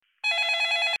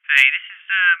Hey, this is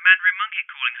Mandarin Monkey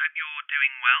calling. Hope you're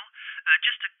doing well.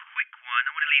 Just a quick one.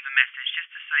 I want to leave a message just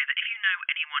to say that if you know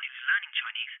anyone who's learning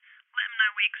Chinese, let them know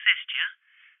we exist, yeah?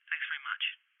 Thanks very much.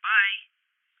 Bye.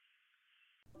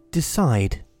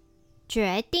 Decide.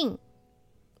 决定，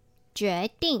决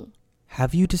定。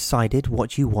 Have you decided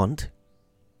what you want?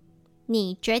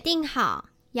 你决定好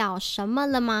要什么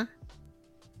了吗？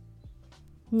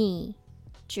你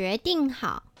决定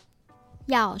好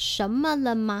要什么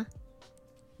了吗？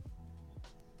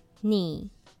你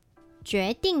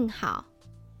决定好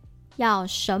要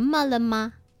什么了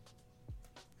吗？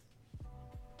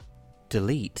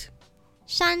 Delete.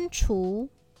 删除，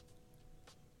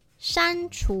删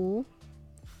除。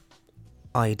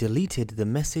 I deleted the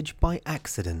message by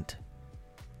accident.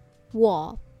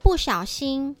 我不小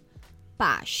心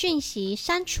把讯息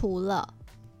删除了。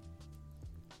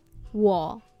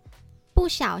我不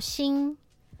小心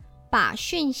把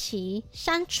讯息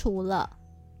删除了。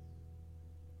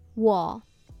我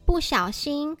不小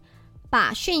心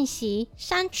把讯息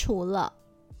删除了。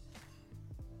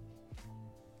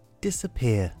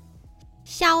 Disappear.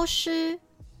 消失，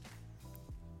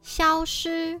消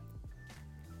失。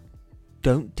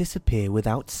 Don't disappear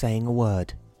without saying a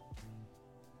word.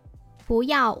 不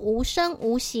要无声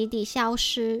无息地消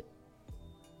失。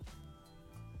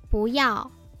不要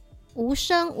无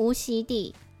声无息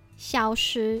地消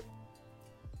失。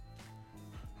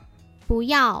不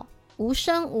要无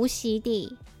声无息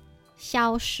地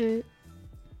消失。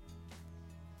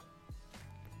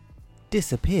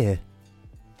 Disappear.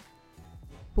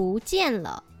 不见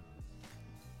了，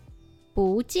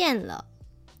不见了。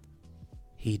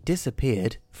 He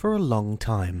disappeared for a long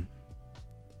time.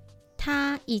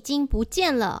 他已经不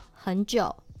见了很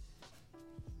久。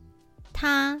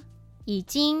他已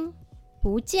经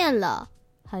不见了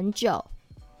很久。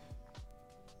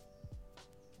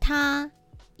他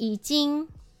已经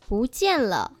不见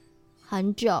了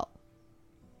很久。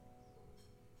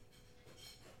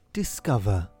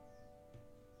 Discover.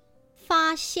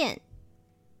 发现，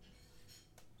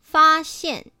发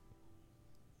现。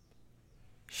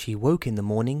 She woke in the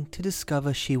morning to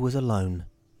discover she was alone.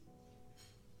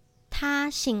 他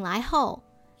醒来后，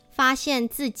发现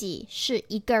自己是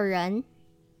一个人。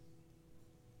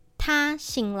他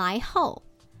醒来后，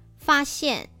发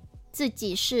现自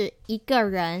己是一个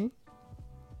人。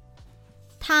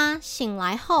他醒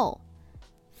来后，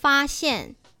发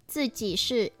现自己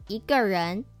是一个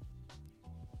人。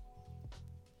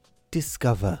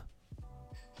 Discover.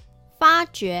 发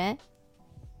觉，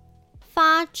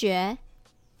发觉。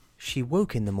 She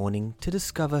woke in the morning to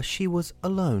discover she was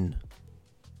alone.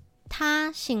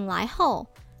 他醒来后，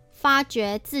发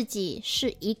觉自己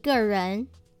是一个人。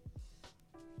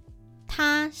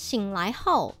他醒来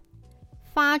后，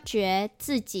发觉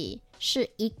自己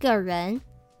是一个人。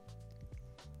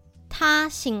他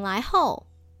醒来后，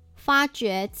发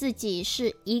觉自己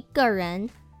是一个人。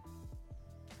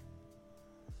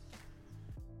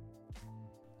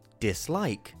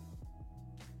 Dislike.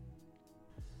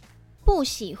 不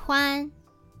喜欢，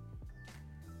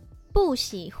不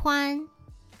喜欢。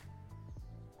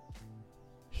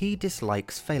 He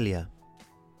dislikes failure.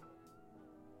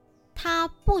 他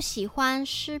不喜欢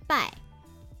失败。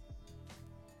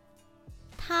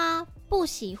他不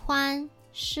喜欢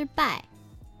失败。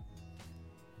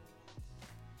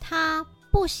他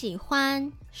不喜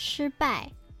欢失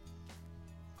败。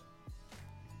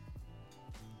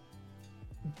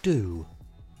 Do.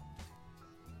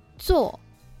 做，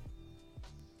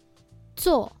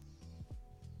做。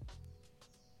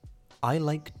 I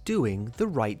like doing the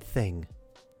right thing.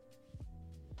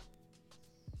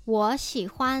 我喜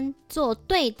欢做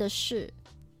对的事。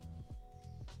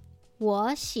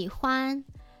我喜欢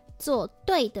做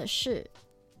对的事。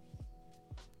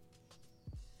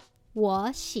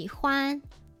我喜欢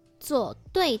做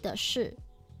对的事。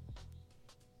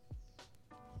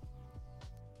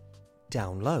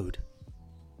 Download.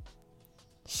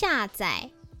 下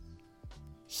载，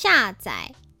下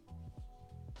载。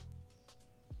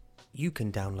 You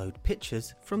can download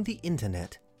pictures from the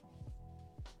internet.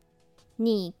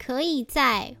 你可以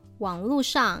在网络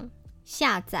上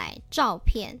下载照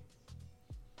片。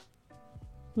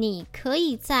你可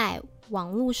以在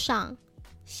网络上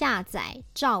下载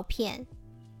照片。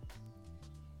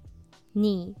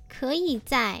你可以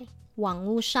在网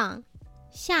络上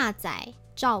下载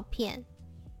照片。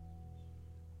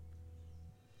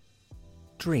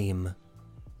 Dream.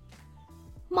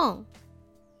 梦，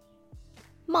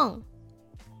梦。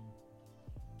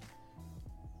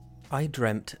 I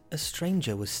dreamt a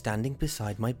stranger was standing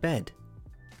beside my bed.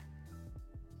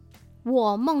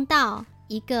 我梦到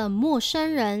一个陌生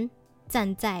人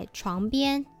站在床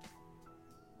边。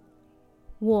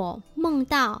我梦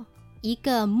到一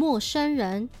个陌生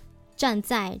人站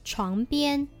在床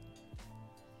边。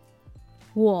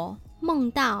我梦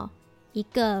到一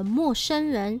个陌生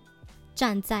人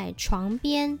站在床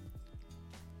边。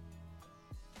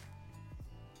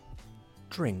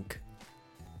Drink.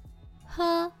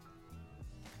 喝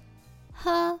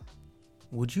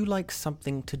Would you like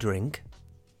something to drink?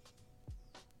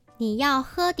 你要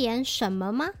喝点什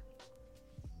么吗？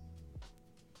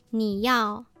你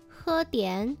要喝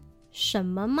点什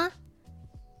么吗？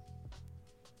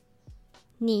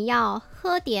你要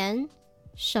喝点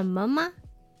什么吗？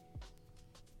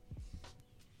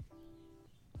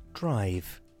 Drive.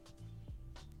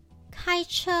 开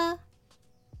车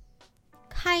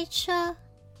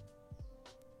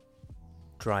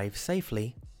Drive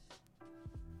safely.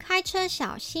 开车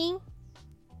小心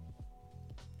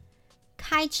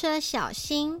开车小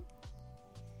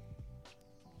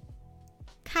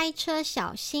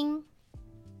心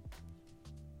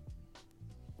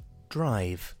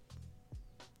Drive.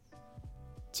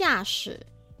 驾驶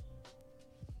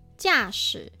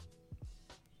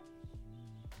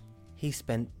He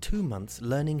spent 2 months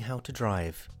learning how to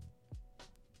drive.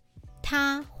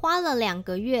 他花了2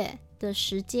个月的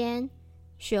时间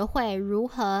学会如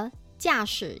何驾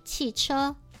驶汽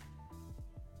车。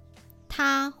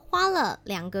他花了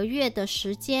2个月的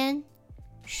时间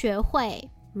学会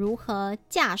如何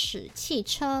驾驶汽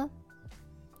车。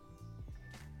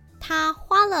他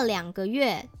花了2个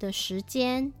月的时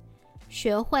间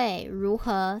学会如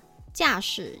何驾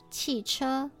驶汽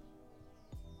车。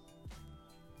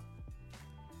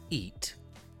Eat.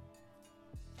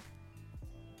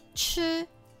 吃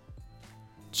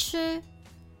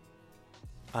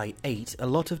I ate a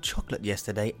lot of chocolate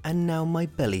yesterday and now my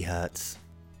belly hurts.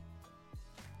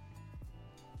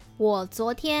 我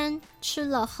昨天吃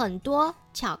了很多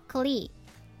巧克力，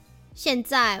现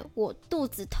在我肚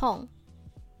子痛。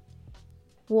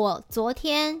我昨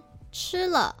天吃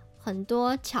了很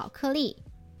多巧克力，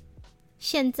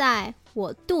现在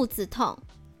我肚子痛。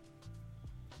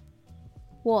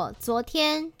我昨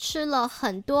天吃了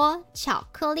很多巧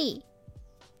克力，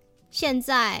现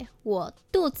在我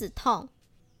肚子痛。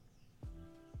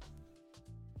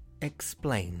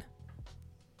Explain.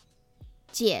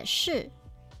 解释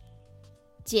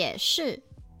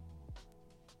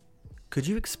Could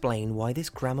you explain why this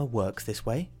grammar works this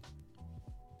way?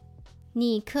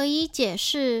 你可以解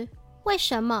释为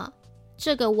什么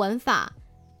这个文法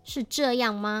是这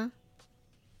样吗？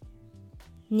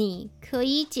你可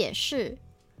以解释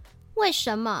为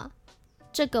什么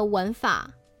这个文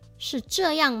法是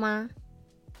这样吗？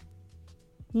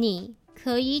你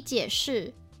可以解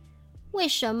释为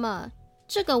什么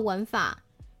这个文法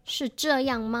是这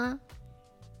样吗？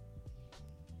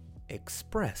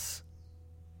 Express.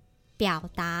 表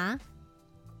达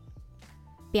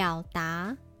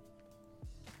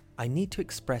I need to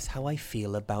express how I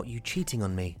feel about you cheating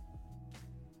on me.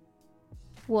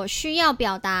 我需要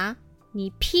表达你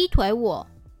劈腿我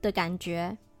的感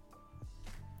觉。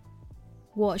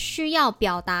我需要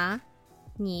表达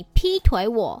你劈腿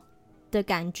我的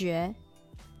感觉。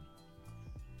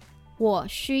我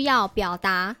需要表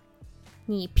达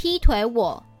你劈腿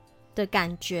我的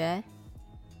感觉。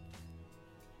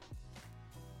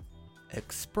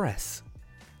Express.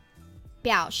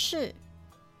 表示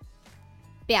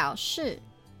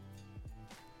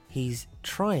He's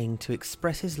trying to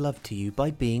express his love to you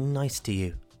by being nice to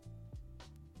you.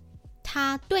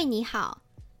 他对你好，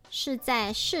是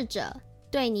在试着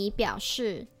对你表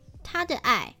示他的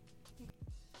爱。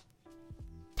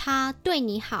他对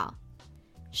你好，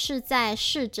是在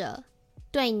试着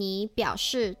对你表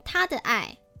示他的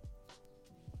爱。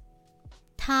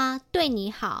他对你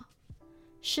好，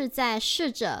是在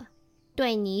试着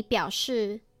对你表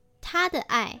示他的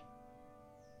爱。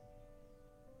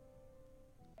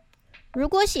如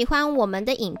果喜欢我们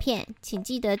的影片，请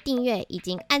记得订阅以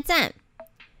及按赞。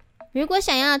如果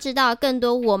想要知道更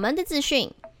多我们的资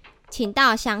讯，请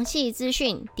到详细资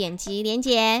讯点击连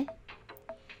结。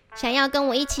想要跟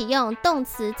我一起用动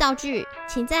词造句，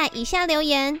请在以下留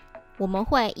言，我们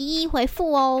会一一回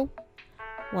复哦。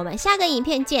我们下个影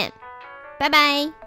片见，拜拜。